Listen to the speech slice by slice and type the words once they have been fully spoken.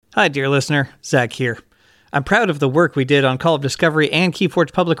Hi, dear listener. Zach here. I'm proud of the work we did on Call of Discovery and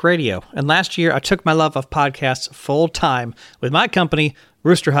Keyforge Public Radio, and last year I took my love of podcasts full-time with my company,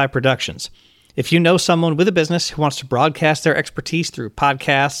 Rooster High Productions. If you know someone with a business who wants to broadcast their expertise through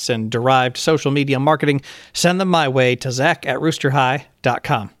podcasts and derived social media marketing, send them my way to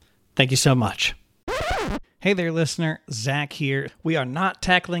zach@roosterhigh.com. Thank you so much. Hey there, listener. Zach here. We are not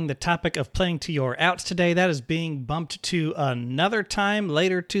tackling the topic of playing to your outs today. That is being bumped to another time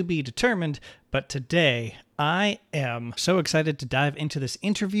later to be determined. But today, I am so excited to dive into this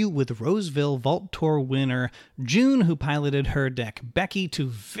interview with Roseville Vault Tour winner June, who piloted her deck Becky to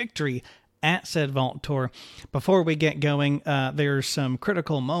victory at said Vault Tour. Before we get going, there's some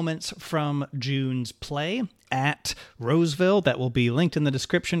critical moments from June's play at Roseville that will be linked in the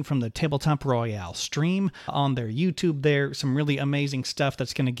description from the Tabletop Royale stream on their YouTube there. Some really amazing stuff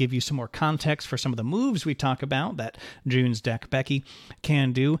that's going to give you some more context for some of the moves we talk about that June's deck Becky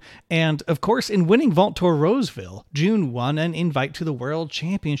can do. And of course, in winning Vault Tour Roseville, June won an invite to the World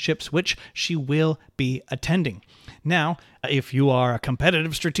Championships, which she will be attending. Now, if you are a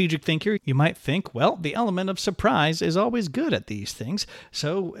competitive strategic thinker, you might think, well, the element of surprise is always good at these things.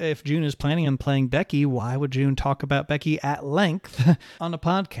 So if June is planning on playing Becky, why would June talk about Becky at length on a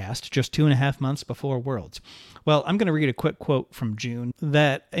podcast just 2.5 months before Worlds? Well, I'm going to read a quick quote from June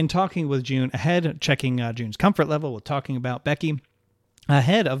that in talking with June ahead, checking June's comfort level with talking about Becky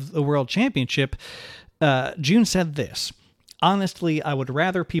ahead of the World Championship, June said this: "Honestly, I would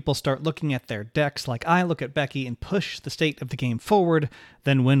rather people start looking at their decks like I look at Becky and push the state of the game forward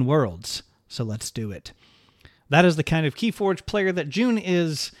than win Worlds. So let's do it." That is the kind of Keyforge player that June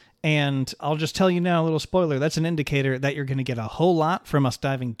is, and I'll just tell you now, a little spoiler, that's an indicator that you're going to get a whole lot from us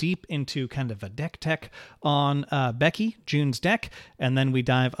diving deep into kind of a deck tech on Becky, June's deck, and then we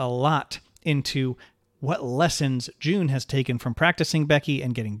dive a lot into what lessons June has taken from practicing Becky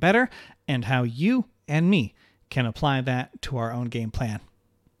and getting better, and how you and me can apply that to our own game plan.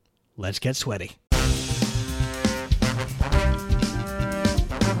 Let's get sweaty.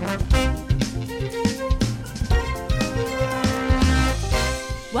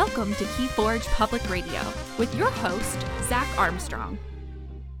 Welcome to Keyforge Public Radio with your host, Zach Armstrong.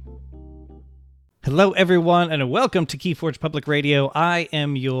 Hello, everyone, and welcome to Keyforge Public Radio. I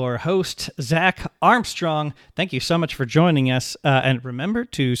am your host, Zach Armstrong. Thank you so much for joining us. And remember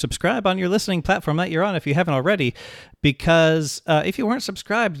to subscribe on your listening platform that you're on if you haven't already, because if you weren't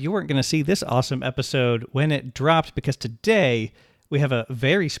subscribed, you weren't going to see this awesome episode when it dropped, because today we have a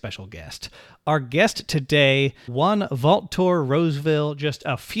very special guest. Our guest today won Vault Tour Roseville just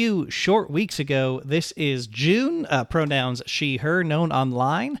a few short weeks ago. This is June, pronouns she, her, known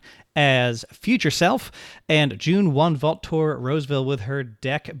online as Future Self, and June won Vault Tour Roseville with her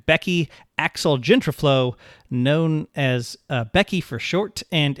deck Becky Axel Gentriflow, known as Becky for short.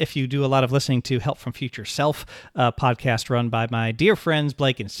 And if you do a lot of listening to Help from Future Self, a podcast run by my dear friends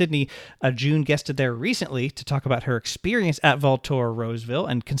Blake and Sydney, June guested there recently to talk about her experience at Vault Tour Roseville,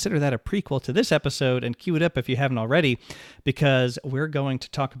 and consider that a prequel to this episode, and cue it up if you haven't already, because we're going to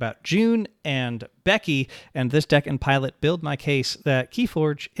talk about June and Becky and this deck and pilot build my case that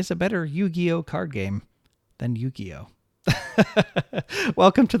Keyforge is a better Yu-Gi-Oh card game than Yu-Gi-Oh.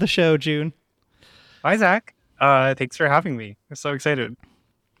 Welcome to the show, June. Hi, Zach. Thanks for having me. I'm so excited.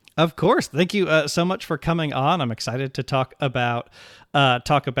 Of course. Thank you so much for coming on. I'm excited to talk about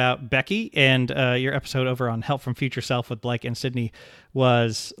Becky, and your episode over on Help from Future Self with Blake and Sydney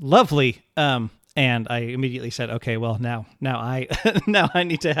was lovely. And I immediately said, okay, well, now I I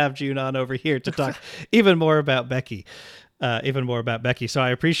need to have June on over here to talk even more about Becky. So I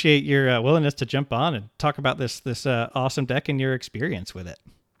appreciate your willingness to jump on and talk about this awesome deck and your experience with it.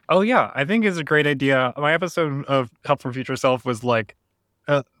 Oh, yeah. I think it's a great idea. My episode of Help from Future Self was like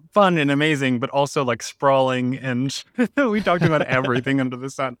fun and amazing, but also like sprawling. And we talked about everything under the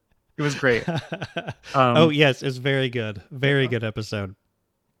sun. It was great. Oh, yes. It's very good. Very good episode.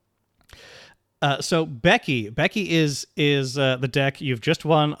 So Becky is the deck you've just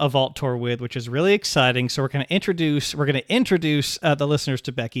won a Vault Tour with, which is really exciting. So we're going to introduce the listeners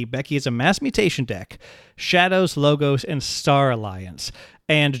to Becky. Becky is a mass mutation deck, Shadows, Logos, and Star Alliance.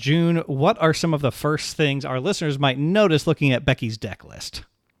 And June, what are some of the first things our listeners might notice looking at Becky's deck list?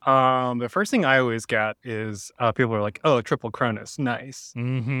 The first thing I always get is people are like, "Oh, triple Cronus, nice."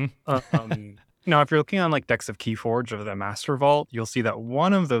 Mm-hmm. Now, if you're looking on like decks of Keyforge or the Master Vault, you'll see that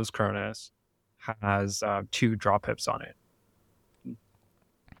one of those Cronus has 2 drop hips on it,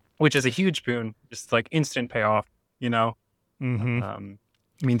 which is a huge boon, just like instant payoff, you know? Mm-hmm.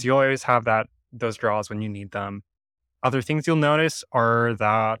 Means you always have those draws when you need them. Other things you'll notice are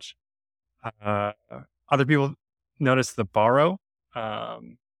that other people notice the borrow.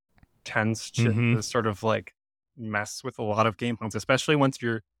 tends to sort of like mess with a lot of game plans, especially once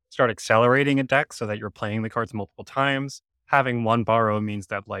you start accelerating a deck so that you're playing the cards multiple times. Having one borrow means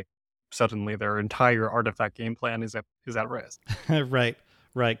that like suddenly their entire artifact game plan is at risk.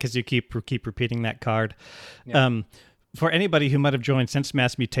 Right, because you keep repeating that card. Yeah. For anybody who might have joined since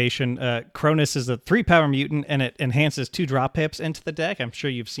Mass Mutation, Cronus is a 3-power mutant, and it enhances 2 draw pips into the deck. I'm sure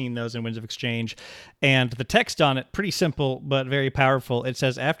you've seen those in Winds of Exchange. And the text on it, pretty simple, but very powerful. It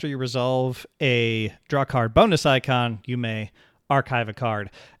says, after you resolve a draw card bonus icon, you may archive a card.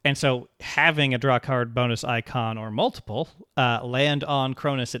 And so having a draw card bonus icon or multiple land on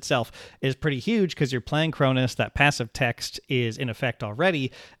Cronus itself is pretty huge, because you're playing Cronus. That passive text is in effect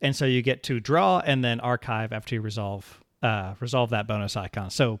already, and so you get to draw and then archive after you resolve that bonus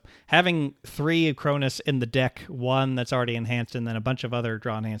icon. So having 3 Cronus in the deck, 1 that's already enhanced, and then a bunch of other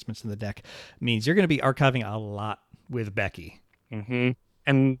draw enhancements in the deck means you're going to be archiving a lot with Becky.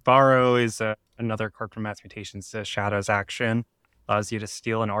 And Borrow is another card from Mass Mutations, Shadows action. Allows you to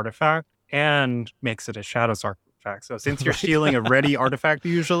steal an artifact and makes it a Shadows artifact. So since you're stealing a ready artifact,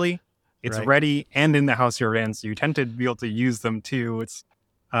 usually it's ready and in the house you're in, so you tend to be able to use them too. It's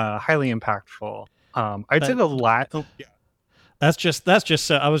highly impactful. I'd say the last. That's just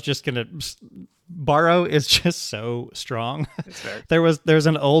so. I was just gonna. Borrow is just so strong. There's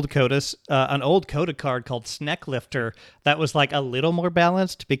an old Coda card called Sneck Lifter that was like a little more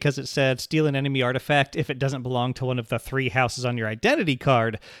balanced, because it said steal an enemy artifact. If it doesn't belong to one of the 3 houses on your identity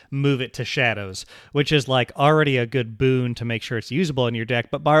card, move it to Shadows, which is like already a good boon to make sure it's usable in your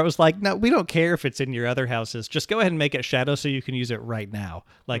deck. But Borrow was like, no, we don't care if it's in your other houses. Just go ahead and make it Shadows so you can use it right now.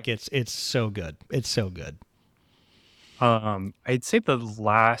 Like it's so good. It's so good. I'd say the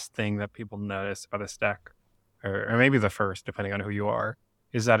last thing that people notice about this deck, or maybe the first, depending on who you are,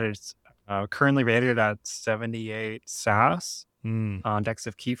 is that it's currently rated at 78 SAS on decks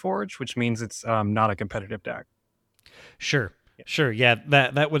of Keyforge, which means it's not a competitive deck. Sure. Yeah,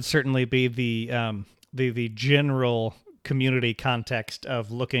 that would certainly be the general community context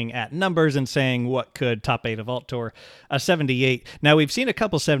of looking at numbers and saying what could top 8 a Vault Tour. A 78. Now, we've seen a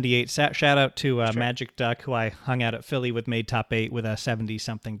couple 78s. Shout out to Magic Duck, who I hung out at Philly with, made top 8 with a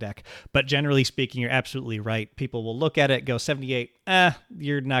 70-something deck. But generally speaking, you're absolutely right. People will look at it, go 78,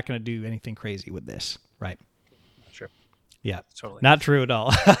 you're not going to do anything crazy with this. Right. Sure. Yeah. Totally. Not true at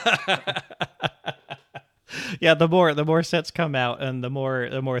all. Yeah, the more sets come out, and the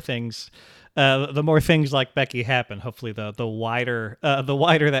more things like Becky happen, hopefully the wider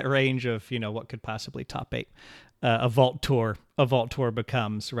that range of what could possibly top 8 a Vault Tour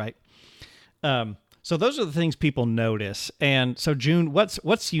becomes, right? So those are the things people notice. And so June,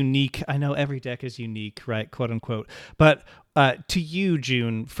 what's unique? I know every deck is unique, right, quote unquote, but to you,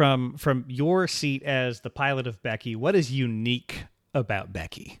 June, from your seat as the pilot of Becky, what is unique about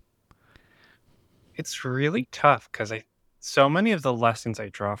Becky? It's really tough, because so many of the lessons I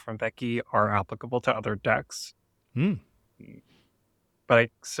draw from Becky are applicable to other decks. But I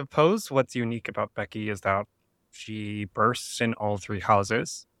suppose what's unique about Becky is that she bursts in all 3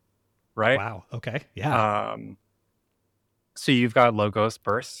 houses, right? Wow. Okay. Yeah. So you've got Logos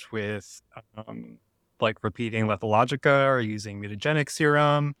bursts with like repeating Lethalogica or using Mutagenic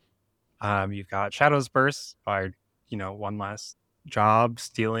Serum. You've got Shadows bursts by one last job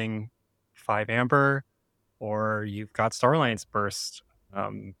stealing 5 amber, or you've got Starline's burst.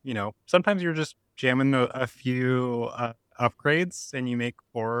 Sometimes you're just jamming a few upgrades and you make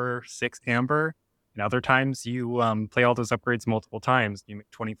 4 or 6 amber, and other times you play all those upgrades multiple times and you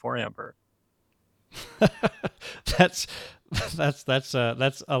make 24 amber. That's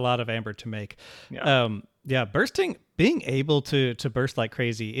a lot of amber to make. Yeah. Bursting, being able to burst like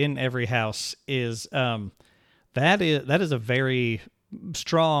crazy in every house is that is a very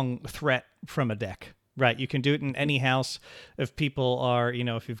strong threat from a deck, right? You can do it in any house. If people are,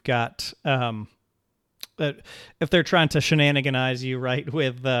 if you've got, if they're trying to shenaniganize you, right,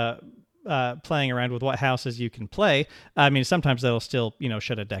 with playing around with what houses you can play. I mean, sometimes they'll still,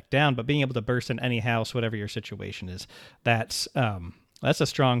 shut a deck down, but being able to burst in any house, whatever your situation is, that's a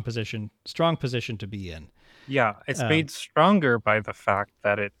strong position to be in. Yeah, it's made stronger by the fact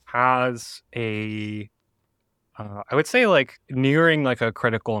that it has I would say like nearing like a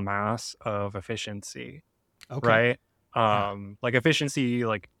critical mass of efficiency, right? Like efficiency,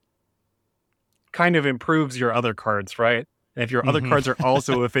 like kind of improves your other cards, right? And if your other cards are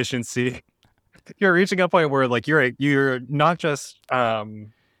also efficiency, you're reaching a point where like you're not just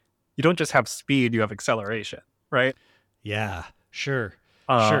you don't just have speed, you have acceleration, right? Yeah, sure.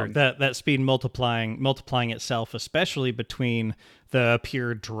 Sure, that speed multiplying itself, especially between the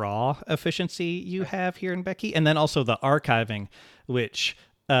pure draw efficiency you have here in Becky, and then also the archiving, which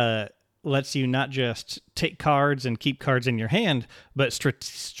lets you not just take cards and keep cards in your hand, but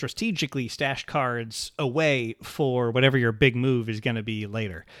strategically stash cards away for whatever your big move is going to be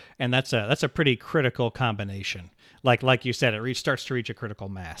later. And that's a pretty critical combination. Like you said, it starts to reach a critical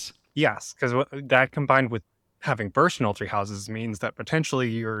mass. Yes, because that combined with having burst in all three houses means that potentially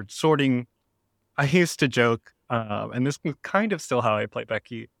you're sorting. I used to joke, and this is kind of still how I play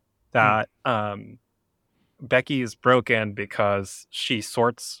Becky, that Becky is broken because she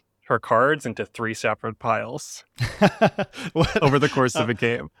sorts her cards into 3 separate piles over the course of a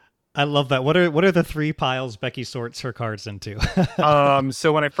game. I love that. What are the 3 piles Becky sorts her cards into?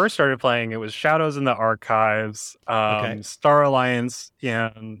 So when I first started playing, it was Shadows in the Archives, Star Alliance,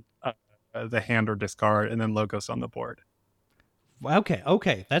 and the hand or discard, and then Logos on the board.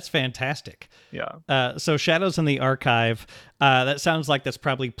 Okay, that's fantastic. Yeah. So Shadows in the Archive, that sounds like that's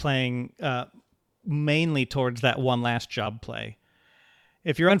probably playing mainly towards that One Last Job play.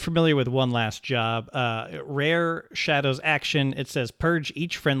 If you're unfamiliar with One Last Job, rare Shadows action, it says purge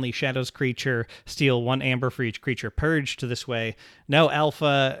each friendly Shadows creature, steal 1 amber for each creature purged this way. No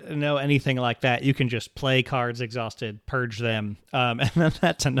alpha, no anything like that. You can just play cards exhausted, purge them. And then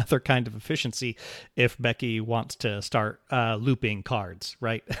that's another kind of efficiency if Becky wants to start looping cards,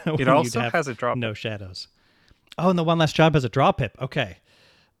 right? It also has a drop. No shadows. Oh, and the One Last Job has a draw pip. Okay.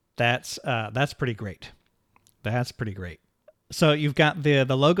 That's pretty great. That's pretty great. So you've got the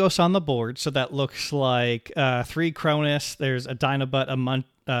Logos on the board, so that looks like 3 Cronus. There's a Dinobot,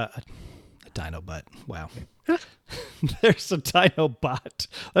 a Dinobot. Wow. There's a Dinobot.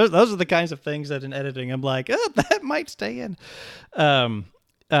 Those are the kinds of things that in editing I'm like, that might stay in. A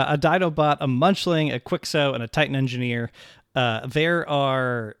Dinobot, a Munchling, a Quixo, and a Titan Engineer.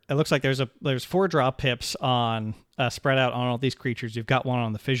 It looks like there's 4 draw pips on spread out on all these creatures. You've got one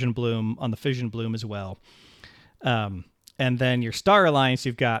on the Fission Bloom as well. And then your Star Alliance,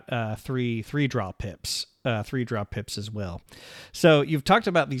 you've got 3 draw pips, 3 draw pips as well. So you've talked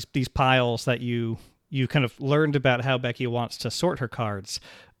about these piles that you kind of learned about how Becky wants to sort her cards.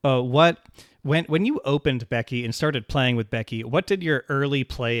 When you opened Becky and started playing with Becky, what did your early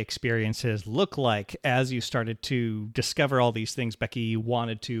play experiences look like as you started to discover all these things Becky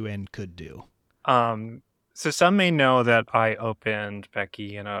wanted to and could do? So some may know that I opened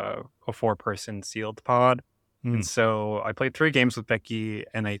Becky in a 4-person sealed pod. And so I played 3 games with Becky,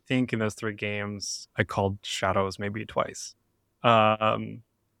 and I think in those 3 games, I called Shadows maybe twice. And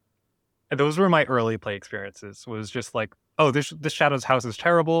those were my early play experiences, was just like, oh, this Shadows house is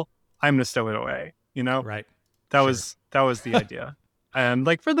terrible. I'm going to stow it away, you know? Right. That was the idea. And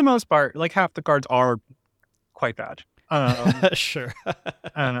like, for the most part, like half the cards are quite bad. Sure.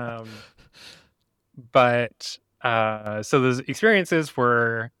 But so those experiences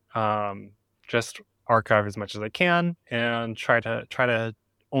were just archive as much as I can and try to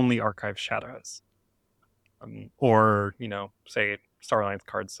only archive Shadows, or say Star Alliance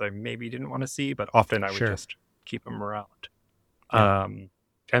cards I maybe didn't want to see, but often I would just keep them around. Yeah.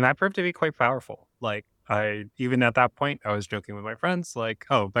 And that proved to be quite powerful. Like, even at that point, I was joking with my friends, like,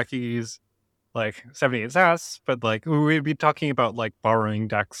 oh, Becky's like 78 SAS, but like we'd be talking about like borrowing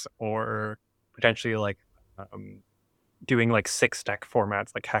decks or potentially like doing like 6 deck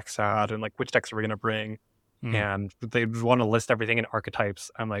formats like Hexad, and like which decks are we going to bring. And they want to list everything in archetypes.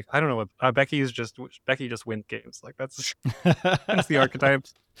 I'm like, I don't know what Becky just wins games. Like that's the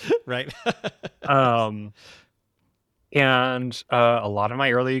archetypes. Right. And a lot of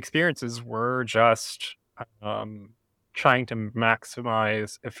my early experiences were just trying to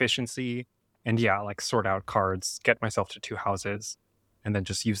maximize efficiency and like sort out cards, get myself to 2 houses, and then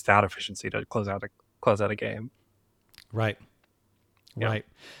just use that efficiency to close out a game. Right. Yeah. Right.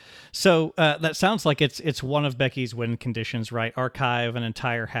 So that sounds like it's one of Becky's win conditions, right? Archive an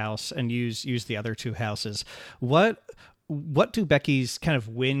entire house and use the other 2 houses. What do Becky's kind of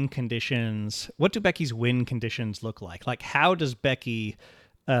win conditions? What do Becky's win conditions look like? Like, how does Becky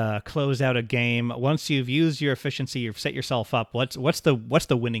close out a game once you've used your efficiency? You've set yourself up. What's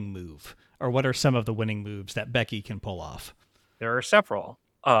the winning move, or what are some of the winning moves that Becky can pull off? There are several.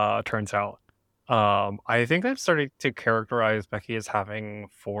 Turns out. I think I've started to characterize Becky as having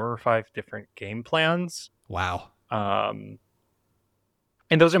 4 or 5 different game plans. Wow. And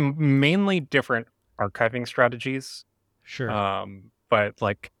those are mainly different archiving strategies. Sure. But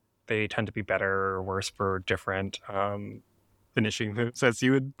like they tend to be better or worse for different finishing moves, as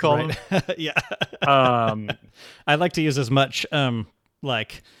you would call them. Yeah. I like to use as much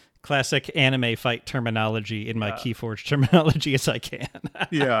like classic anime fight terminology in my Keyforge terminology as I can.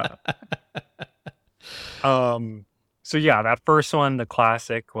 Yeah. So that first one, the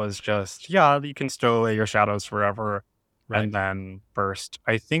classic, was just, you can stow away your Shadows forever, and then burst.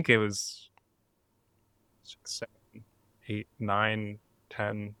 I think it was 6, 7, 8, 9,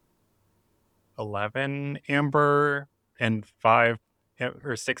 10, 11 amber and 5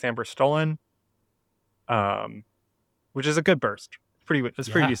 or 6 amber stolen, which is a good burst. It's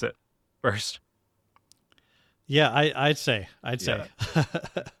pretty decent burst. Yeah, I'd say. Yeah.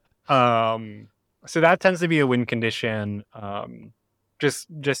 So that tends to be a win condition.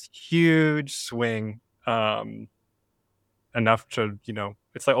 Just huge swing. Enough to,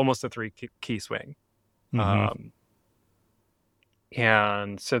 it's like almost a 3 key swing.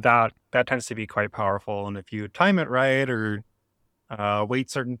 And so that tends to be quite powerful. And if you time it right or wait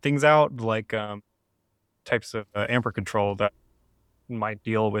certain things out, like types of amber control that might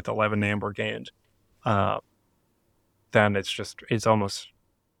deal with 11 amber gained, then it's almost,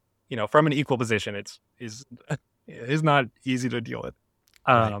 from an equal position, is not easy to deal with.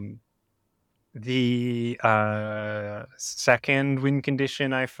 The second win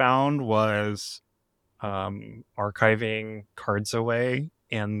condition I found was archiving cards away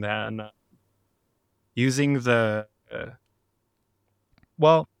and then using the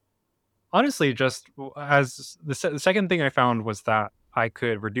honestly, just as the second thing I found was that I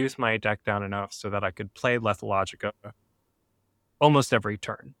could reduce my deck down enough so that I could play Lethalogica almost every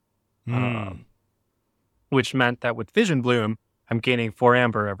turn, which meant that with Vision Bloom, I'm gaining 4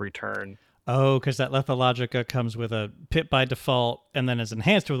 amber every turn. Oh, because that Lethalogica comes with a pip by default and then is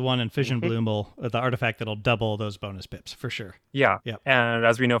enhanced with 1, and Vision Bloom will, the artifact that'll double those bonus pips, for sure. Yeah. Yep. And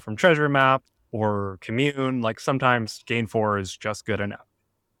as we know from Treasure Map or Commune, like sometimes gain 4 is just good enough.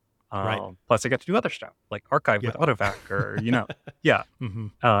 Plus I get to do other stuff, like archive with Autovac or, Yeah.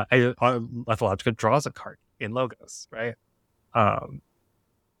 Lethalogica draws a card in Logos, right?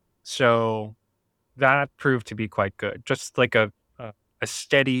 So that proved to be quite good. Just like a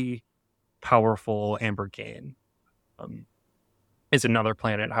steady, powerful amber gain is another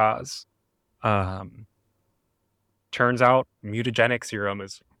plan it has. Turns out mutagenic serum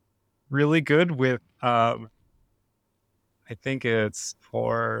is really good with I think it's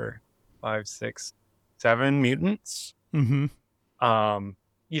 4, 5, 6, 7 mutants. 7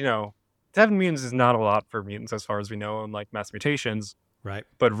 mutants is not a lot for mutants as far as we know in like mass mutations. Right.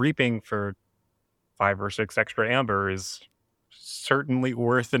 But reaping for 5 or 6 extra amber is certainly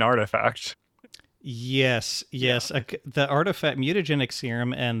worth an artifact. Yes. The artifact mutagenic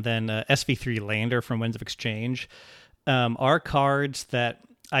serum and then SV3 Lander from Winds of Exchange are cards that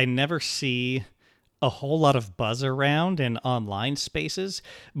I never see a whole lot of buzz around in online spaces,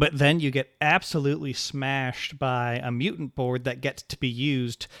 but then you get absolutely smashed by a mutant board that gets to be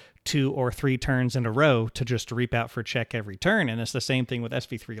used 2 or 3 turns in a row to just reap out for check every turn. And it's the same thing with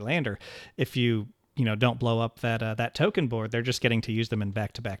SV3 Lander. If you don't blow up that token board, they're just getting to use them in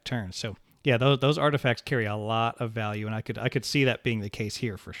back-to-back turns. So yeah, those artifacts carry a lot of value, and I could see that being the case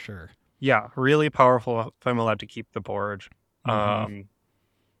here for sure. Yeah, really powerful if I'm allowed to keep the board. Even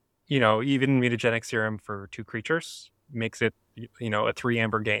mutagenic serum for 2 creatures makes it, a 3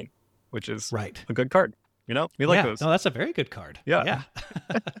 amber gain, which is a good card. We like those. No, that's a very good card. Yeah.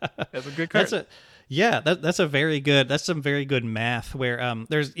 That's a good card. That's some very good math where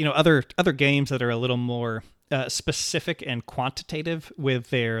there's other games that are a little more specific and quantitative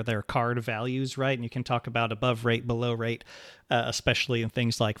with their card values, right? And you can talk about above rate, below rate, especially in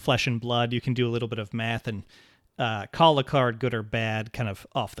things like Flesh and Blood. You can do a little bit of math and call a card good or bad, kind of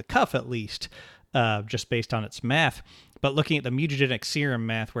off the cuff at least, just based on its math. But looking at the mutagenic serum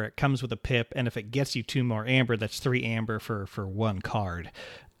math, where it comes with a pip, and if it gets you 2 more amber, that's 3 amber for 1 card.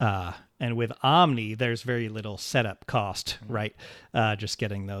 And with Omni, there's very little setup cost, right? Just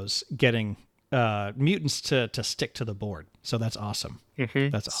getting mutants to stick to the board. So that's awesome.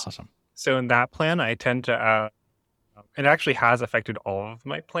 That's awesome. So in that plan, I tend to, it actually has affected all of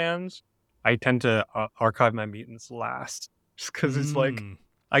my plans. I tend to archive my mutants last, just because it's like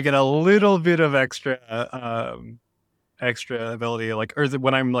I get a little bit of extra ability, like, or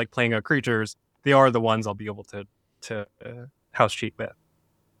when I'm like playing creatures, they are the ones I'll be able to house cheat with.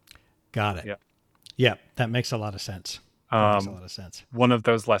 Got it. Yeah, that makes a lot of sense. One of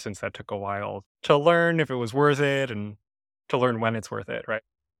those lessons that took a while to learn if it was worth it and to learn when it's worth it, right?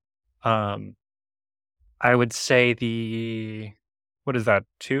 I would say what is that?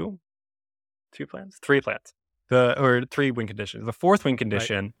 2 plans? 3 plans. 3 win conditions. The 4th win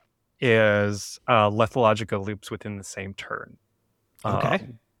condition is Lethalogica loops within the same turn. Okay.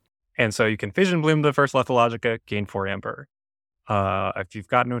 And so you can Vision Bloom the first Lethalogica, gain 4 amber. If you've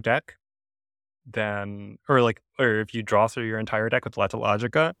got no deck, then or if you draw through your entire deck with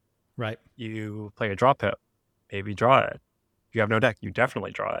Lethalogica, right, you play a draw pip, maybe draw it. If you have no deck, you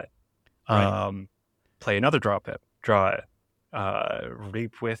definitely draw it. Play another draw pip, draw it.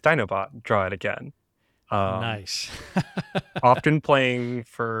 Reap with Dinobot, draw it again. Nice. Often playing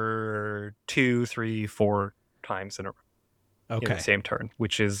for 2, 3, 4 times in a row in the same turn,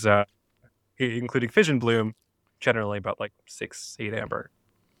 which is including Fission Bloom, generally about like 6, 8 amber.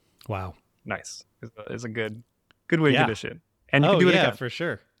 Wow. Nice. Is a good win condition. And you can do it again. For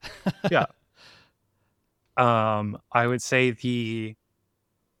sure. Yeah. I would say the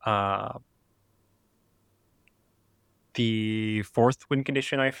fourth win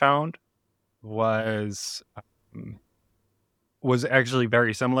condition I found was actually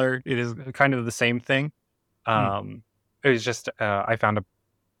very similar. It is kind of the same thing. It was just I found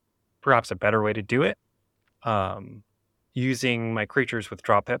perhaps a better way to do it. Using my creatures with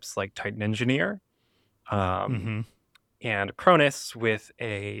draw pips like Titan Engineer, and Cronus with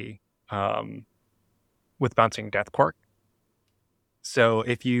a with bouncing Death Quirk. So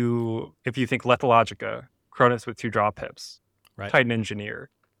if you think Lethalogica, Cronus with 2 draw pips, right. Titan Engineer,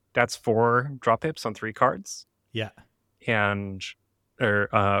 that's 4 draw pips on 3 cards. Yeah. And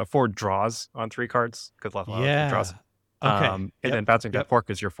 4 draws on 3 cards because Lethalogica draws. Okay. And then bouncing Death Quirk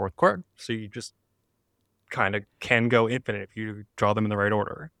is your 4th card. So you just kind of can go infinite if you draw them in the right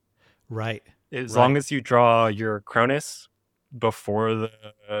order. Right. As long as you draw your Cronus before the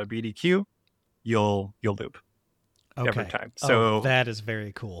BDQ, you'll loop every time. So that is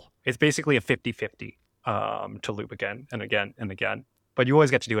very cool. It's basically a 50-50 to loop again and again and again. But you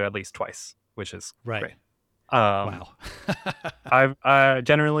always get to do it at least twice, which is great. Wow. I've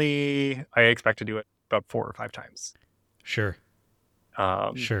generally I expect to do it about 4 or 5 times. Sure.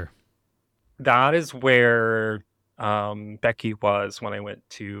 Sure. That is where Becky was when I went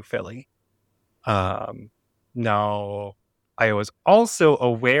to Philly. Now, I was also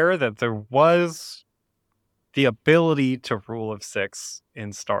aware that there was the ability to rule of 6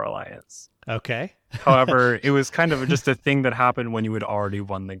 in Star Alliance. Okay. However, it was kind of just a thing that happened when you had already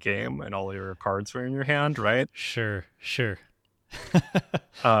won the game and all your cards were in your hand, right? Sure. Bit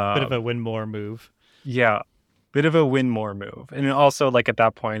of a win more move. Yeah. Bit of a win more move. And also, like, at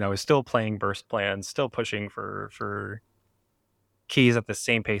that point, I was still playing burst plans, still pushing for keys at the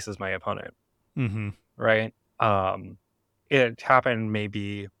same pace as my opponent. Right? It happened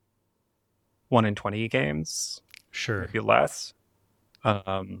maybe 1 in 20 games. Sure. Maybe less.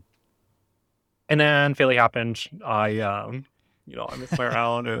 And then Philly happened. I missed my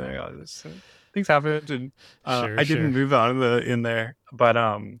round and things happened and I didn't move on in there. But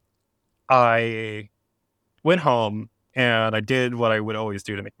I went home and I did what I would always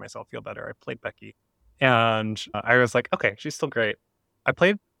do to make myself feel better. I played Becky and I was like, okay, she's still great. I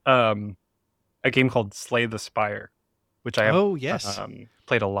played a game called Slay the Spire, which I have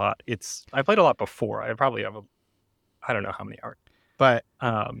played a lot. I played a lot before. I probably have I don't know how many hours. But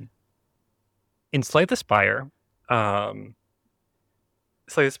in Slay the Spire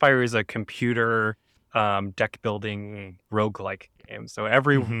is a computer deck building roguelike game. So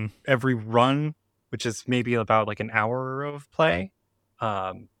every run, which is maybe about like an hour of play,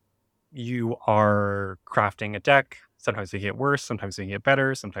 you are crafting a deck. Sometimes you get worse, sometimes you get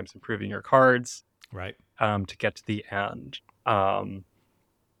better, sometimes improving your cards. Right. To get to the end.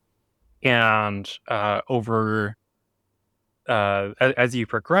 And over as you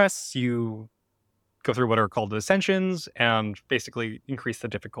progress, you go through what are called ascensions and basically increase the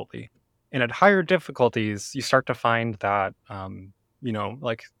difficulty. And at higher difficulties, you start to find that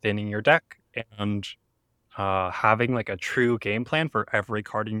like thinning your deck and having like a true game plan for every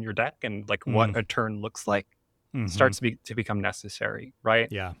card in your deck and like what a turn looks like starts to become necessary, right?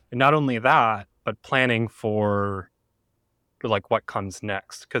 Yeah. And not only that, but planning for like what comes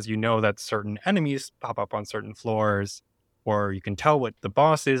next, because you know that certain enemies pop up on certain floors, or you can tell what the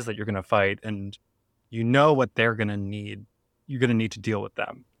boss is that you're going to fight, and you know what they're going to need. You're going to need to deal with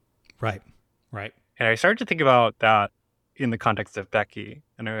them. Right. And I started to think about that in the context of Becky,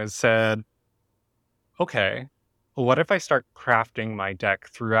 and I said, okay, well, what if I start crafting my deck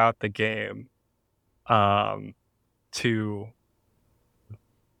throughout the game to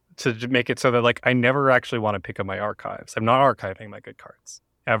make it so that like I never actually want to pick up my archives. I'm not archiving my good cards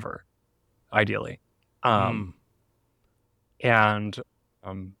ever, ideally. And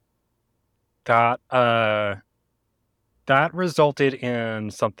that resulted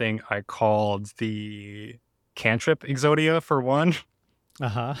in something I called the cantrip Exodia for 1.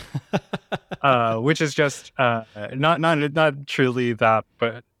 Which is just not truly that,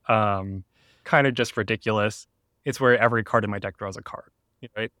 but kind of just ridiculous. It's where every card in my deck draws a card,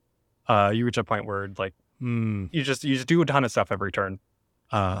 right? You reach a point where like you just do a ton of stuff every turn.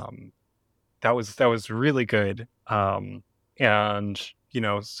 That was really good. And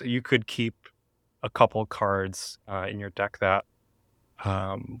so you could keep a couple cards in your deck that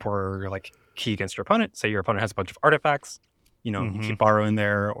were like key against your opponent. Say your opponent has a bunch of artifacts, you keep Borrow in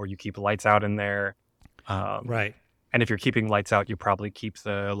there, or you keep Lights Out in there. Right. And if you're keeping Lights Out, you probably keep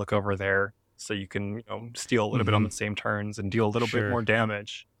the Look Over there, so you can steal a little bit on the same turns and deal a little bit more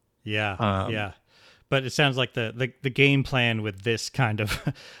damage. Yeah, yeah. But it sounds like the game plan with this kind of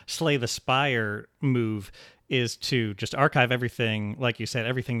Slay the Spire move is to just archive everything, like you said,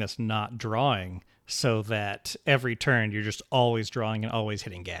 everything that's not drawing, so that every turn you're just always drawing and always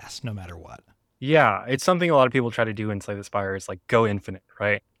hitting gas, no matter what. Yeah, it's something a lot of people try to do in Slay the Spire, is like go infinite,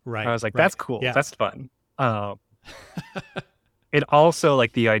 right? Right. I was like, right. that's cool. Yeah. That's fun. It also,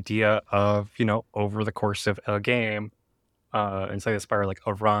 like, the idea of, over the course of a game, and Slay the Spire, like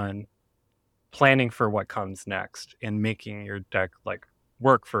a run, planning for what comes next and making your deck like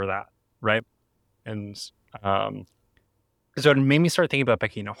work for that, right? And so it made me start thinking about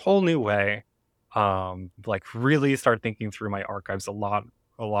Becky in a whole new way. Like really start thinking through my archives a lot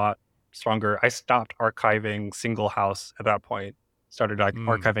stronger. I stopped archiving single house at that point. Started like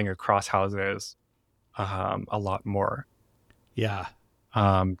archiving across houses a lot more. Yeah.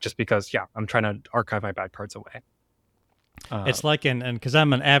 Just because, I'm trying to archive my bad cards away. It's like, and because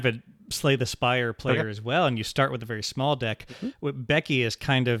I'm an avid Slay the Spire player as well, and you start with a very small deck. Becky is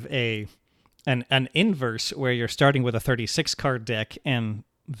kind of an inverse, where you're starting with a 36 card deck, and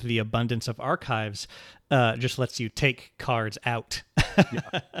the abundance of archives just lets you take cards out.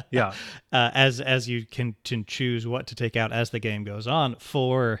 Yeah. As you can choose what to take out as the game goes on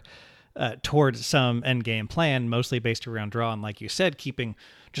for towards some end game plan, mostly based around draw, and like you said, keeping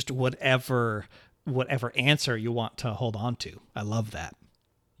just whatever answer you want to hold on to. I love that.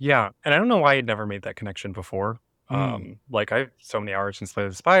 Yeah, and I don't know why I'd never made that connection before. Like, I have so many hours in Slay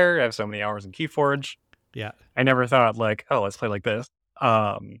the Spire, I have so many hours in Keyforge. Yeah. I never thought, like, oh, let's play like this.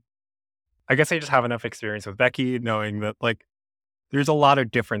 I guess I just have enough experience with Becky, knowing that, like, there's a lot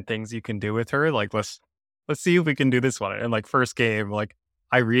of different things you can do with her. Like, let's see if we can do this one. And, like, first game, like,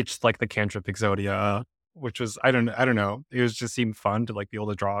 I reached, like, the cantrip Exodia, which was, I don't know. It was just seemed fun to, like, be able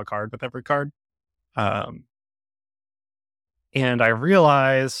to draw a card with every card. And I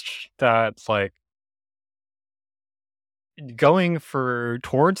realized that, like, going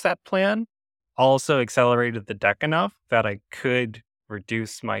towards that plan also accelerated the deck enough that I could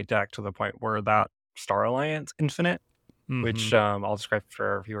reduce my deck to the point where that Star Alliance Infinite, which I'll describe for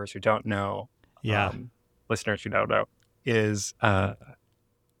our viewers who don't know, listeners who don't know, is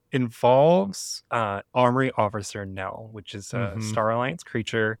involves Armory Officer Nell, which is a Star Alliance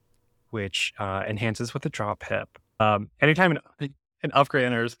creature, which enhances with a draw pip. Anytime an upgrade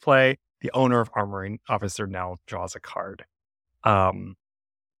enters play, the owner of Armory Officer Nell draws a card. And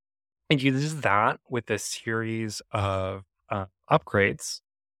uses that with a series of upgrades.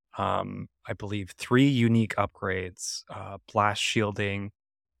 I believe 3 unique upgrades: blast shielding,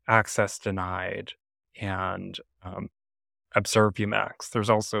 access denied, and observe you max.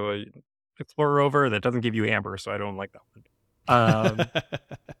 There's also a Explorer Rover that doesn't give you amber, so I don't like that one.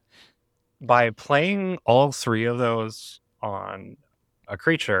 By playing all 3 of those on a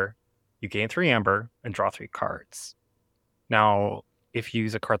creature, you gain 3 amber and draw 3 cards. Now, if you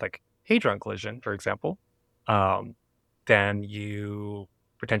use a card like Hadron Collision, for example, then you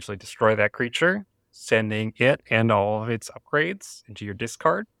potentially destroy that creature, sending it and all of its upgrades into your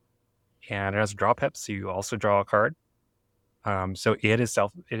discard. And it has a draw pip, so you also draw a card. So it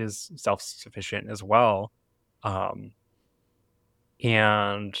is self-sufficient as well. But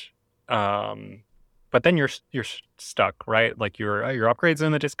then you're stuck, right? Like your upgrades are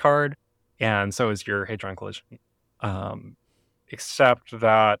in the discard, and so is your Hadron Collision. Except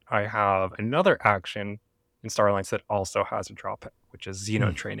that I have another action in Star Alliance that also has a draw pip, which is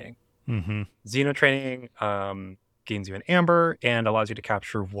Xeno Training. Xeno Training gains you an amber and allows you to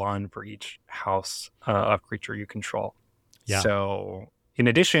capture 1 for each house of creature you control. Yeah. So in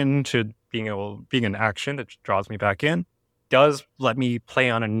addition to being an action that draws me back in, does let me play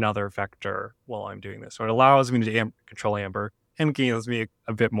on another vector while I'm doing this. So it allows me to control amber and gains me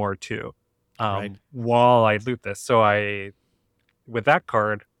a bit more too while I loop this. So I, with that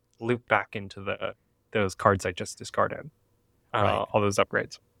card, loop back into those cards I just discarded, all those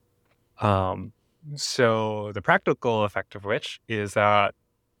upgrades. So the practical effect of which is that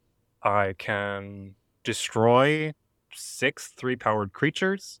I can destroy 6 3-powered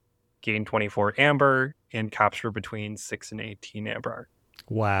creatures, gain 24 amber, and capture between 6 and 18 amber.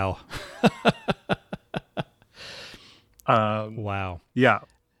 Wow. Wow. Yeah.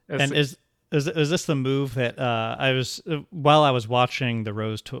 And Is this the move that while I was watching the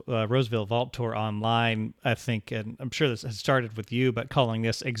Roseville Vault Tour online, I think, and I'm sure this has started with you, but calling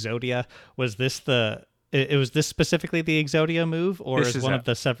this Exodia, was this was this specifically the Exodia move, or is one of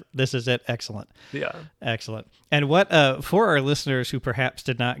the this is it? Excellent. Yeah. Excellent. And what for our listeners who perhaps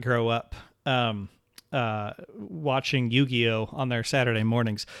did not grow up watching Yu-Gi-Oh on their Saturday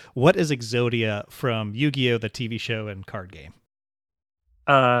mornings, what is Exodia from Yu-Gi-Oh, the TV show and card game?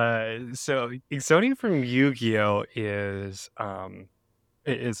 So Exodia from Yu-Gi-Oh is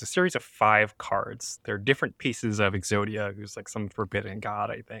a series of 5 cards. They're different pieces of Exodia, who's like some forbidden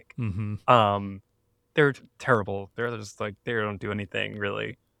god, I think. Mm-hmm. They're terrible. They're just like, they don't do anything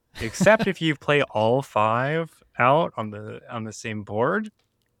really, except if you play all 5 out on the same board,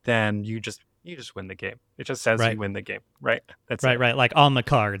 then you just win the game. It just says you win the game, right? That's right, it. right. Like on the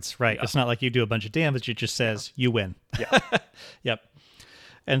cards, right? Yeah. It's not like you do a bunch of damage. It just says you win. Yeah. Yep.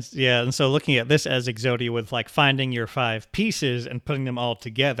 And so looking at this as Exodia with like finding your 5 pieces and putting them all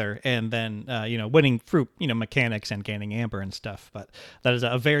together, and then winning through mechanics and gaining amber and stuff. But that is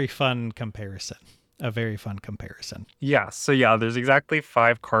a very fun comparison. A very fun comparison. Yeah. So yeah, there's exactly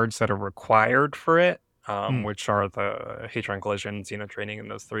 5 cards that are required for it, which are the Hadron Collision, Xeno Training, and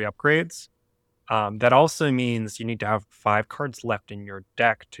those 3 upgrades. That also means you need to have 5 cards left in your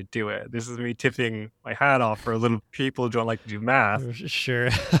deck to do it. This is me tipping my hat off for little people who don't like to do math. Sure.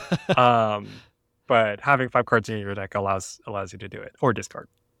 But having 5 cards in your deck allows you to do it, or discard.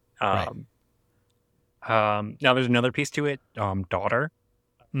 Right. Now there's another piece to it. Daughter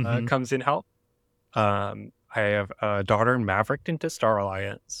comes in help. I have a Daughter Maverick into Star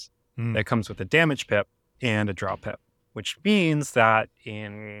Alliance that comes with a damage pip and a draw pip, which means that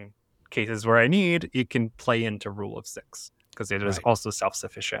in cases where I need, it can play into Rule of 6 because it is also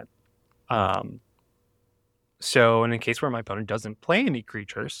self-sufficient. So in a case where my opponent doesn't play any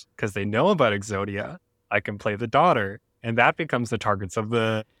creatures because they know about Exodia, I can play the Daughter, and that becomes the targets of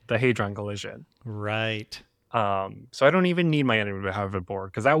the Hadron Collision. Right. So I don't even need my enemy to have a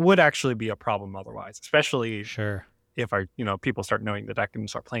board, because that would actually be a problem otherwise, especially if people start knowing the deck and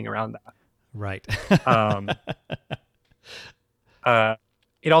start playing around that. Right.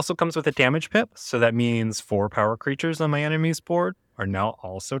 It also comes with a damage pip, so that means 4 power creatures on my enemy's board are now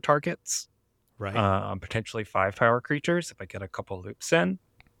also targets. Right. Potentially 5 power creatures if I get a couple loops in.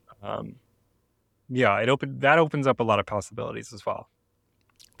 That opens up a lot of possibilities as well.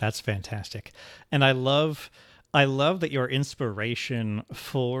 That's fantastic. And I love that your inspiration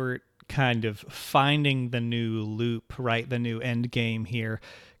for kind of finding the new loop, right, the new end game here,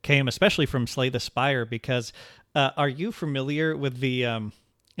 came especially from Slay the Spire, because are you familiar with the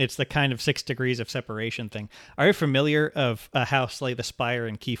it's the kind of 6 degrees of separation thing. Are you familiar of how Slay the Spire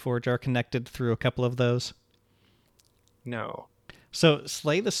and Keyforge are connected through a couple of those? No. So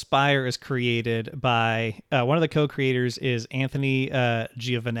Slay the Spire is created by one of the co-creators is Anthony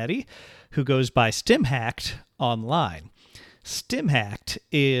Giovanetti, who goes by Stimhacked online. Stimhacked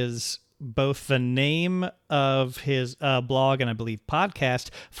is both the name of his blog and I believe podcast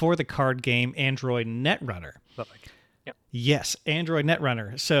for the card game Android Netrunner. Yep. Yes, Android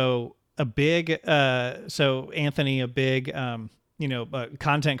Netrunner. So Anthony, a big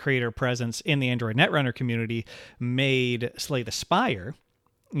content creator presence in the Android Netrunner community, made Slay the Spire,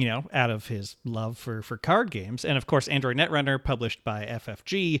 out of his love for card games. And of course, Android Netrunner, published by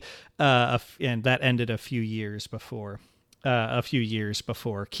FFG, and that ended a few years before Keyforge,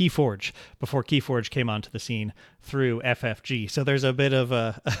 before Keyforge came onto the scene through FFG. So there's a bit of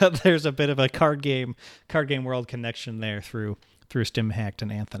a card game world connection there through Stimhacked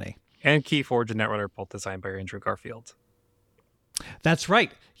and Anthony. And Keyforge and Netrunner both designed by Andrew Garfield. That's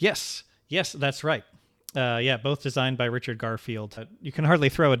right. Yes, that's right. Both designed by Richard Garfield. You can hardly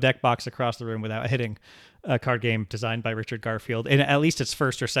throw a deck box across the room without hitting a card game designed by Richard Garfield, in at least its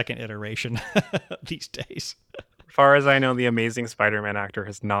first or second iteration these days. As far as I know, the Amazing Spider-Man actor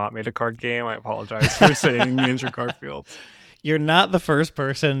has not made a card game. I apologize for saying Andrew Garfield. You're not the first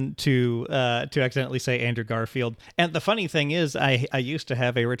person to accidentally say Andrew Garfield. And the funny thing is, I used to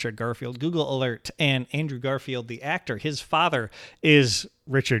have a Richard Garfield Google alert, and Andrew Garfield, the actor, his father is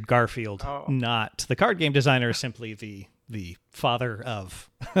Richard Garfield, not the card game designer, simply the father of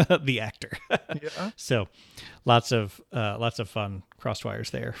the actor. Yeah. So lots of fun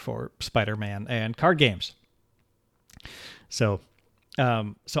crosswires there for Spider-Man and card games. So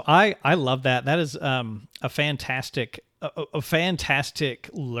I love that. That is a fantastic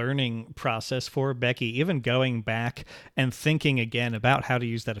learning process for Becky, even going back and thinking again about how to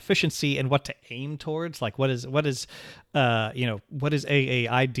use that efficiency and what to aim towards. Like what is a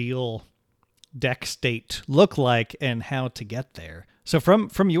ideal deck state look like and how to get there. So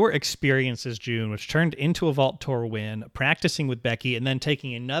from your experiences, June, which turned into a Vault Tour win, practicing with Becky, and then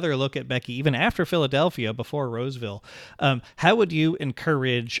taking another look at Becky even after Philadelphia, before Roseville, how would you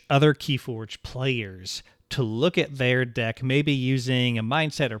encourage other Keyforge players to look at their deck, maybe using a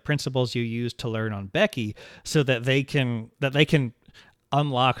mindset or principles you used to learn on Becky, so that they can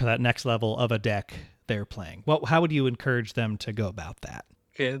unlock that next level of a deck they're playing? How would you encourage them to go about that?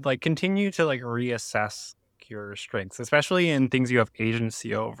 Like, continue to like reassess your strengths, especially in things you have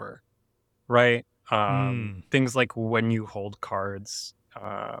agency over, right? Things like when you hold cards,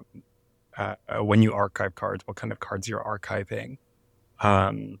 when you archive cards, what kind of cards you're archiving,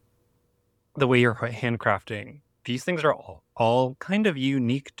 the way you're handcrafting. These things are all kind of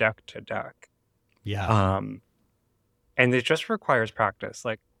unique deck to deck. Yeah. And it just requires practice.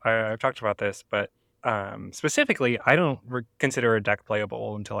 Like I've talked about this, but specifically, I don't consider a deck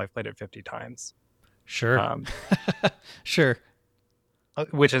playable until I've played it 50 times. Sure. Sure.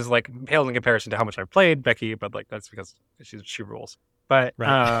 Which is like pales in comparison to how much I've played Becky, but like that's because she rules. But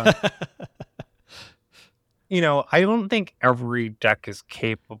right. I don't think every deck is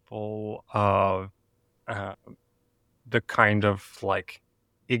capable of the kind of like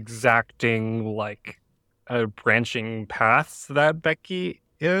exacting like branching paths that Becky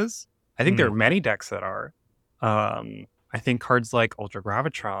is. I think there are many decks that are. I think cards like Ultra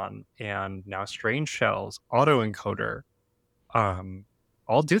Gravitron and now Strange Shells, Autoencoder,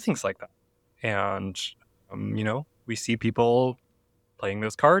 all do things like that. And, we see people playing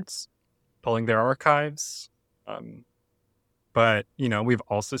those cards, pulling their archives. But, we've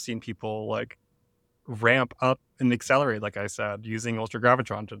also seen people like ramp up and accelerate, like I said, using Ultra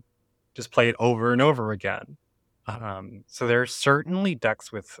Gravitron to just play it over and over again. So there are certainly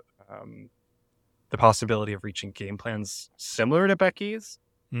decks with the possibility of reaching game plans similar to Becky's.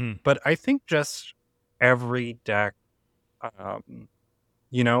 But I think just every deck,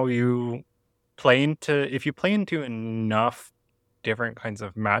 you play if you play into enough different kinds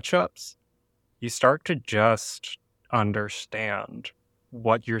of matchups, you start to just understand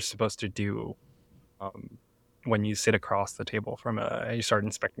what you're supposed to do when you sit across the table from you start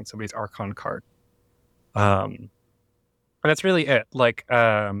inspecting somebody's Archon card. And that's really it. Like,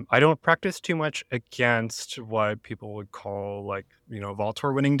 I don't practice too much against what people would call like, Vault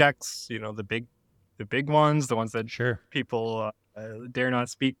Tour winning decks, the big ones, the ones that people dare not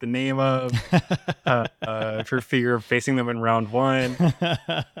speak the name of for fear of facing them in round one.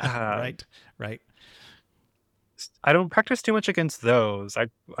 Right. I don't practice too much against those. I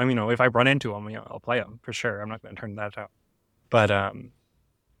mean, if I run into them, I'll play them for sure. I'm not going to turn that out. But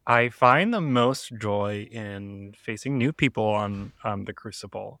I find the most joy in facing new people on the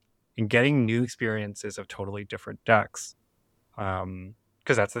Crucible and getting new experiences of totally different decks.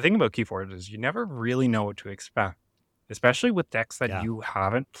 Because that's the thing about Keyforge is you never really know what to expect, especially with decks that you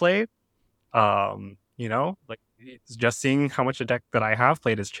haven't played. Like just seeing how much a deck that I have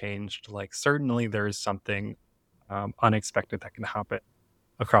played has changed. Like certainly there is something unexpected that can happen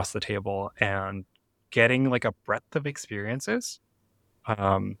across the table, and getting like a breadth of experiences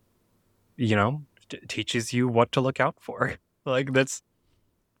teaches you what to look out for. Like that's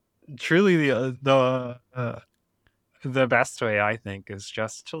truly the best way, I think, is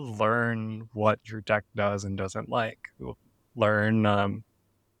just to learn what your deck does and doesn't like. Learn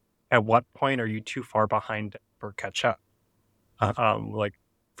at what point are you too far behind or catch up. Like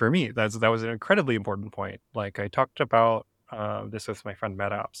for me, that was an incredibly important point. Like I talked about this with my friend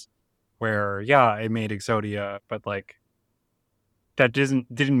Metaps, where I made Exodia, but like that didn't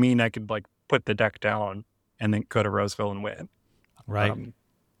mean I could like put the deck down and then go to Roseville and win. Right.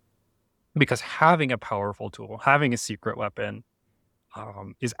 Because having a powerful tool, having a secret weapon,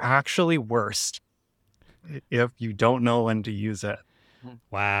 is actually worse if you don't know when to use it.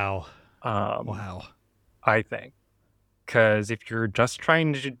 Wow. I think. Because if you're just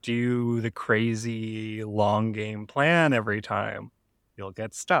trying to do the crazy long game plan every time, you'll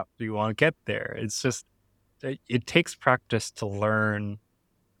get stuck. You want to get there. It's just, it takes practice to learn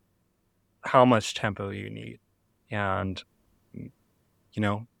how much tempo you need and,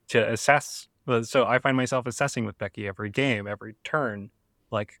 to assess. So I find myself assessing with Becky every game, every turn.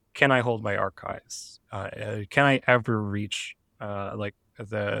 Like, can I hold my archives? Can I ever reach like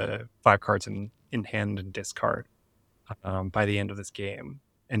the 5 cards in hand and discard by the end of this game?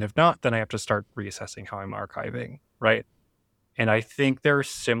 And if not, then I have to start reassessing how I'm archiving, right? And I think there are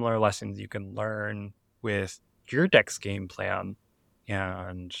similar lessons you can learn with your deck's game plan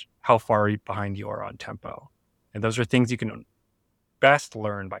and how far behind you are on tempo. And those are things you can best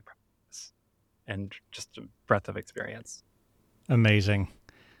learn by practice and just a breadth of experience. Amazing.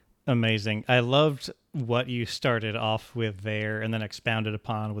 Amazing. I loved what you started off with there and then expounded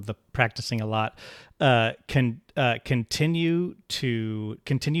upon with the practicing a lot. Continue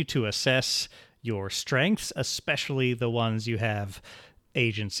to assess your strengths, especially the ones you have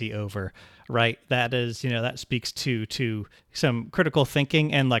agency over, right? That is, that speaks to some critical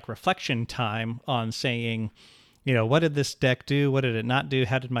thinking and like reflection time on saying, what did this deck do? What did it not do?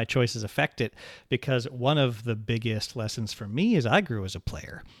 How did my choices affect it? Because one of the biggest lessons for me as I grew as a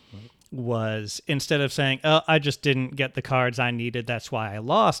player was, instead of saying, oh, I just didn't get the cards I needed, that's why I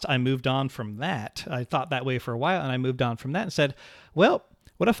lost, I moved on from that. I thought that way for a while, and I moved on from that and said, well,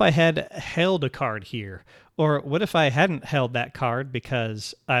 what if I had held a card here? Or what if I hadn't held that card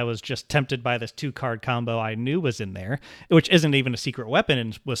because I was just tempted by this 2-card combo I knew was in there, which isn't even a secret weapon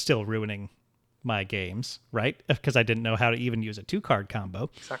and was still ruining my games, right? Because I didn't know how to even use a 2-card combo.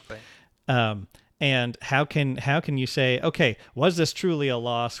 Exactly. And how can you say, okay, was this truly a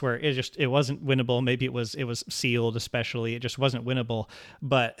loss where it wasn't winnable? Maybe it was sealed, especially it just wasn't winnable.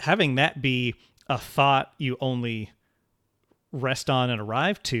 But having that be a thought you only rest on and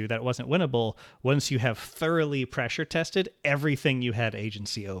arrive to that it wasn't winnable, once you have thoroughly pressure tested everything you had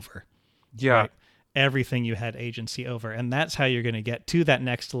agency over. Yeah. Right? Everything you had agency over. And that's how you're going to get to that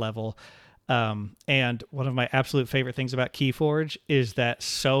next level. And one of my absolute favorite things about Keyforge is that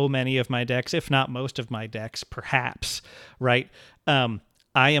so many of my decks, if not most of my decks, perhaps, right? I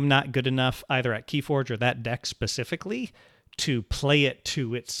am not good enough either at Keyforge or that deck specifically to play it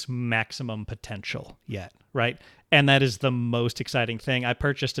to its maximum potential yet, right? And that is the most exciting thing. I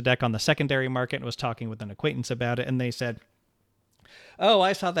purchased a deck on the secondary market and was talking with an acquaintance about it, and they said, oh,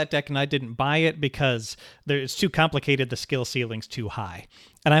 I saw that deck and I didn't buy it because it's too complicated, the skill ceiling's too high.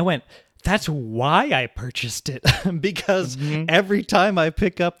 And I went, that's why I purchased it, because every time I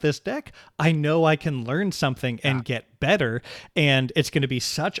pick up this deck, I know I can learn something and get better. And it's going to be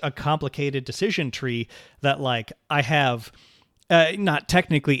such a complicated decision tree that, like, I have not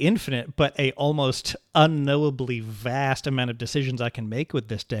technically infinite, but a almost unknowably vast amount of decisions I can make with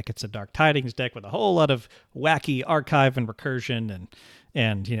this deck. It's a Dark Tidings deck with a whole lot of wacky archive and recursion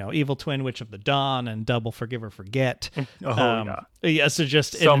and Evil Twin Witch of the Dawn and Double Forgive or Forget. Yeah, so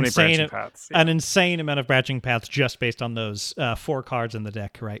just so many branching paths. Yeah. An insane amount of branching paths just based on those 4 cards in the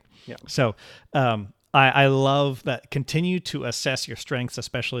deck, right? Yeah. So I love that. Continue to assess your strengths,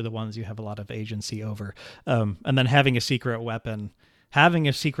 especially the ones you have a lot of agency over. And then having a secret weapon. Having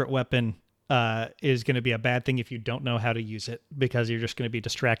a secret weapon is going to be a bad thing if you don't know how to use it, because you're just going to be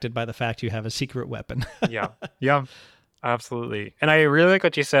distracted by the fact you have a secret weapon. Yeah, absolutely. And I really like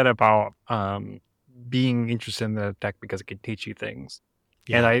what you said about being interested in the deck because it can teach you things.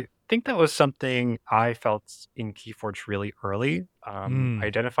 Yeah. And I think that was something I felt in Keyforge really early. I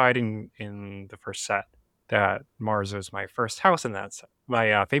identified in the first set that Mars was my first house in that set,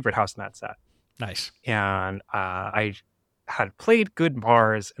 my favorite house in that set. Nice. And I had played good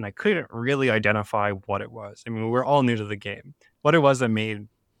Mars, and I couldn't really identify what it was. I mean, we're all new to the game. What it was that made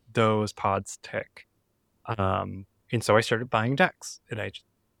those pods tick. And so I started buying decks, and I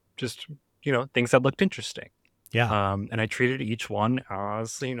just things that looked interesting. Yeah. And I treated each one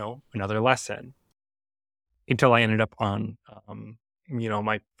as, another lesson until I ended up on,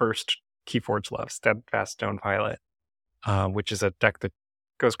 my first Keyforge love, Steadfast Stone Pilot, which is a deck that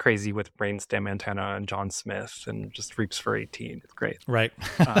goes crazy with Brainstem Antenna and John Smith and just reaps for 18. It's great. Right.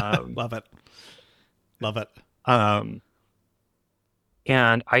 Love it. Love it.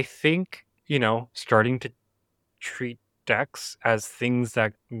 And I think, starting to treat decks as things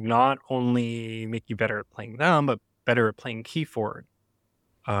that not only make you better at playing them, but better at playing Keyforge,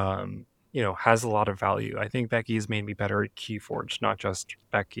 has a lot of value. I think Becky has made me better at Keyforge, not just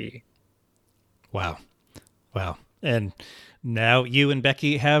Becky. Wow. And now you and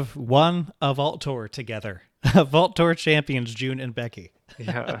Becky have won a Vault Tour together. Vault Tour champions, June and Becky.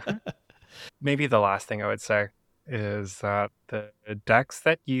 Yeah. Maybe the last thing I would say is that the decks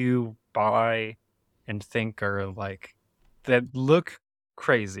that you buy and think are like, that look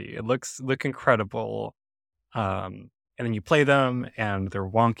crazy, look incredible, and then you play them and they're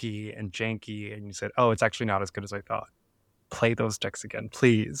wonky and janky, and you said, oh, it's actually not as good as I thought. Play those decks again,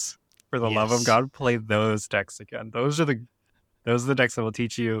 please. For the love of God, play those decks again. Those are the decks that will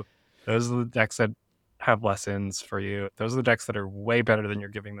teach you. Those are the decks that have lessons for you. Those are the decks that are way better than you're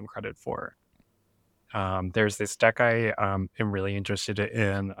giving them credit for. There's this deck I am really interested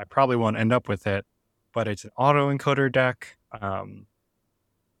in. I probably won't end up with it, but it's an autoencoder deck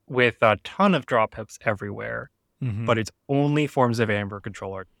with a ton of draw pips everywhere. Mm-hmm. But its only forms of Amber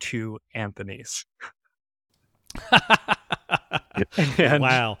control are 2 Anthonys. And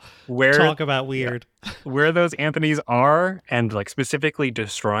Wow. where Talk about weird. where those Anthonys are, and like specifically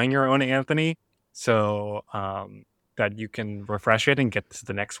destroying your own Anthony so that you can refresh it and get to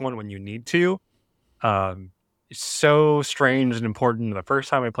the next one when you need to. It's so strange and important. The first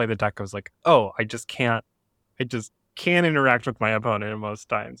time I played the deck, I was like, oh, I just can't interact with my opponent most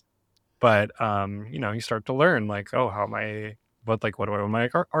times. But you start to learn like, oh, how am I? What do I want my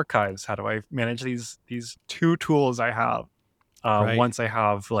archives? How do I manage these two tools I have? Right. Once I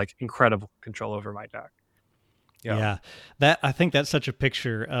have like incredible control over my deck. Yeah. That I think that's such a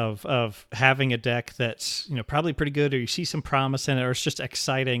picture of having a deck that's, probably pretty good, or you see some promise in it, or it's just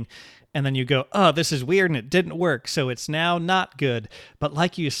exciting, and then you go, oh, this is weird and it didn't work, so it's now not good. But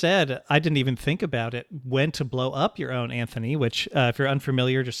like you said, I didn't even think about it, when to blow up your own Anthony, which if you're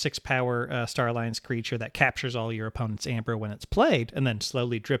unfamiliar, just 6-power Star Alliance creature that captures all your opponent's amber when it's played and then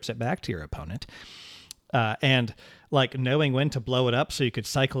slowly drips it back to your opponent. And like knowing when to blow it up so you could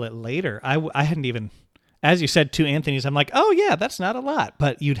cycle it later. I hadn't even, as you said, 2 Anthonys, I'm like, oh yeah, that's not a lot,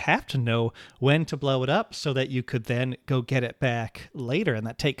 but you'd have to know when to blow it up so that you could then go get it back later. And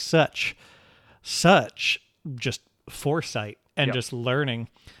that takes such just foresight and just learning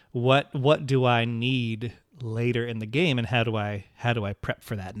what do I need later in the game, and how do I prep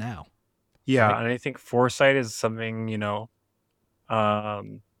for that now? Yeah. Right? And I think foresight is something,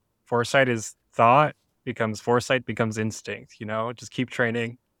 foresight is thought becomes instinct, just keep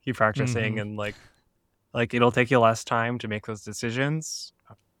training, keep practicing, and like it'll take you less time to make those decisions.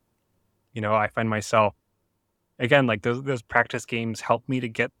 I find myself, again, like those practice games help me to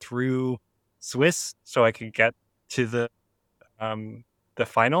get through Swiss so I could get to the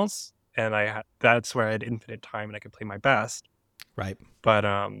finals, and that's where I had infinite time and I could play my best. Right.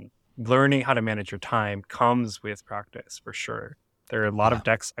 But learning how to manage your time comes with practice for sure. There are a lot of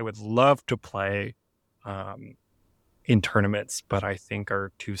decks I would love to play in tournaments, but I think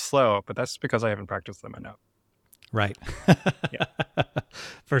are too slow. But that's because I haven't practiced them enough. Right. Yeah.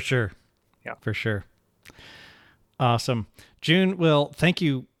 For sure. Yeah. For sure. Awesome. June, well, thank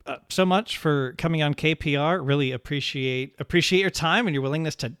you so much for coming on KPR. Really appreciate your time and your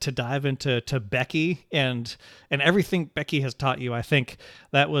willingness to dive into Becky and everything Becky has taught you. I think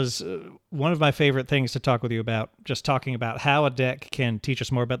that was one of my favorite things to talk with you about, just talking about how a deck can teach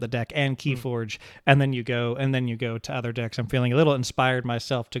us more about the deck and Keyforge, and then you go to other decks. I'm feeling a little inspired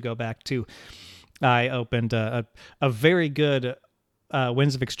myself to go back to. I opened a very good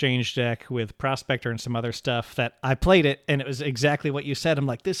Winds of Exchange deck with Prospector and some other stuff that I played it, and it was exactly what you said. I'm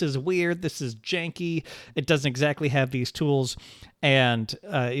like, this is weird, this is janky, it doesn't exactly have these tools, and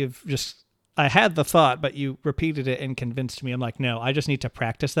I had the thought, but you repeated it and convinced me. I'm like, no, I just need to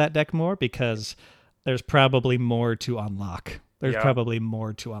practice that deck more, because there's probably more to unlock. There's probably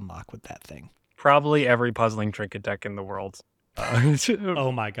more to unlock with that thing. Probably every puzzling trinket deck in the world.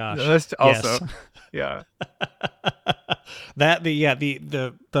 Oh my gosh. Also, yes. Yeah. That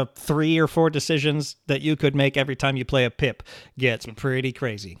the 3 or 4 decisions that you could make every time you play a pip gets pretty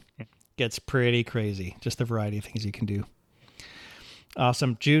crazy. Just the variety of things you can do.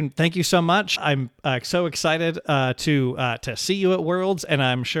 Awesome. June, thank you so much. I'm so excited to see you at Worlds, and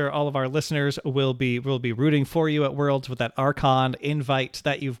I'm sure all of our listeners will be rooting for you at Worlds with that Archon invite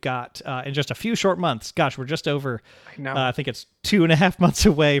that you've got in just a few short months. Gosh, we're just over, I think it's 2.5 months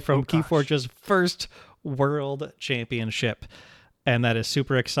away from Keyforge's first World Championship, and that is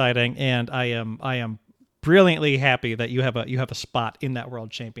super exciting, and I am brilliantly happy that you have a spot in that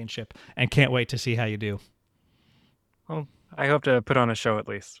World Championship, and can't wait to see how you do. Well, I hope to put on a show at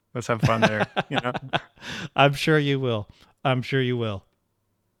least. Let's have fun there. I'm sure you will. All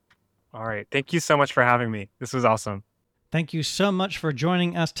right. Thank you so much for having me. This was awesome. Thank you so much for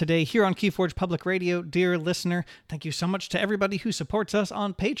joining us today here on Keyforge Public Radio, dear listener. Thank you so much to everybody who supports us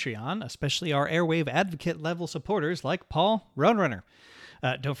on Patreon, especially our Airwave Advocate level supporters like Paul Roadrunner.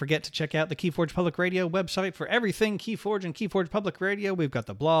 Don't forget to check out the Keyforge Public Radio website for everything Keyforge and Keyforge Public Radio. We've got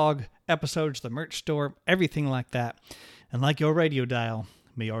the blog, episodes, the merch store, everything like that. And like your radio dial,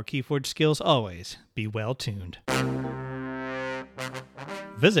 may your Keyforge skills always be well tuned.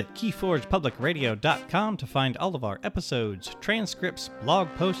 Visit KeyforgePublicRadio.com to find all of our episodes, transcripts, blog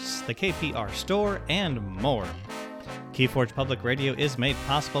posts, the KPR store, and more. Keyforge Public Radio is made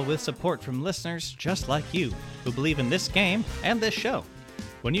possible with support from listeners just like you who believe in this game and this show.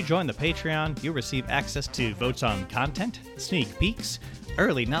 When you join the Patreon, you receive access to votes on content, sneak peeks,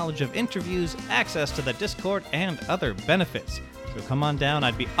 early knowledge of interviews, access to the Discord, and other benefits. So come on down,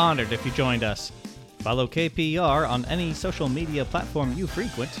 I'd be honored if you joined us. Follow KPR on any social media platform you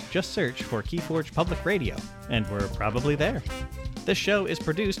frequent. Just search for Keyforge Public Radio, and we're probably there. This show is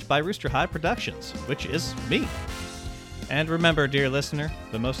produced by Rooster High Productions, which is me. And remember, dear listener,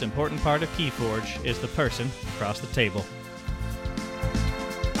 the most important part of Keyforge is the person across the table.